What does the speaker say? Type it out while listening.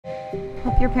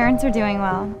Hope your parents are doing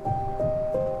well.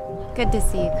 Good to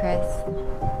see you, Chris.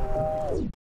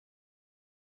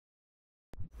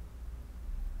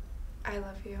 I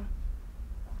love you.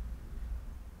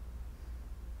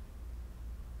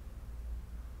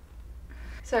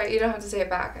 Sorry, you don't have to say it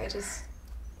back.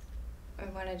 I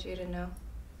wanted you to know.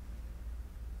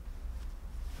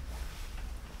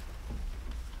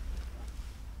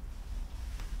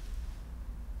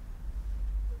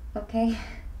 Okay.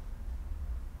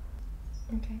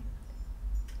 Okay.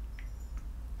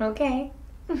 Okay.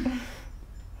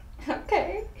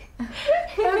 Okay.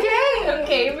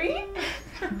 Okay, Ree.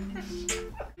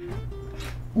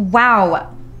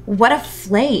 Wow, what a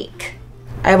flake.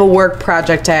 I have a work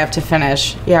project I have to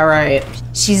finish. Yeah, right.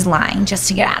 She's lying just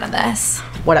to get out of this.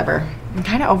 Whatever. I'm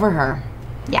kind of over her.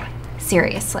 Yeah,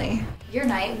 seriously. Your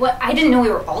night? What? I didn't know we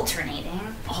were alternating.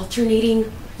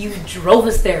 Alternating? You drove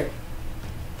us there.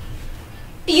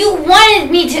 You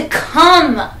wanted me to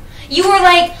come. You were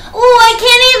like, oh, I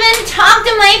can't even talk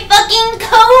to my fucking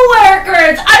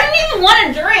coworkers. I don't even want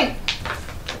to drink.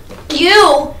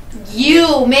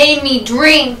 You made me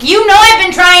drink. You know I've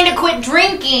been trying to quit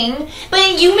drinking,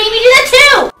 but you made me do that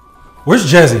too.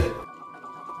 Where's Jazzy?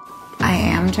 I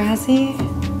am Jazzy.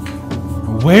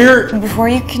 Where? Before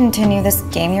you continue this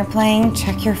game you're playing,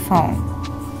 check your phone.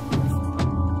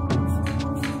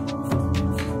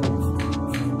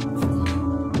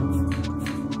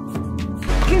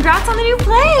 Congrats on the new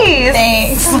place!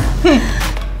 Thanks.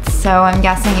 So I'm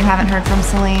guessing you haven't heard from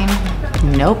Celine?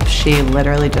 Nope, she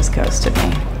literally just ghosted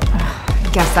me.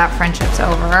 Guess that friendship's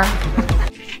over.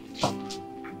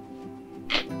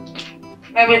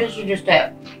 Maybe this is just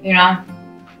it, you know?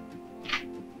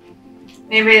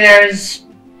 Maybe there's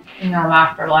no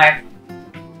afterlife,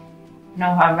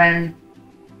 no heaven,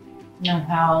 no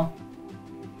hell.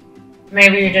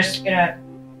 Maybe you just get to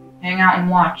hang out and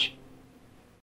watch.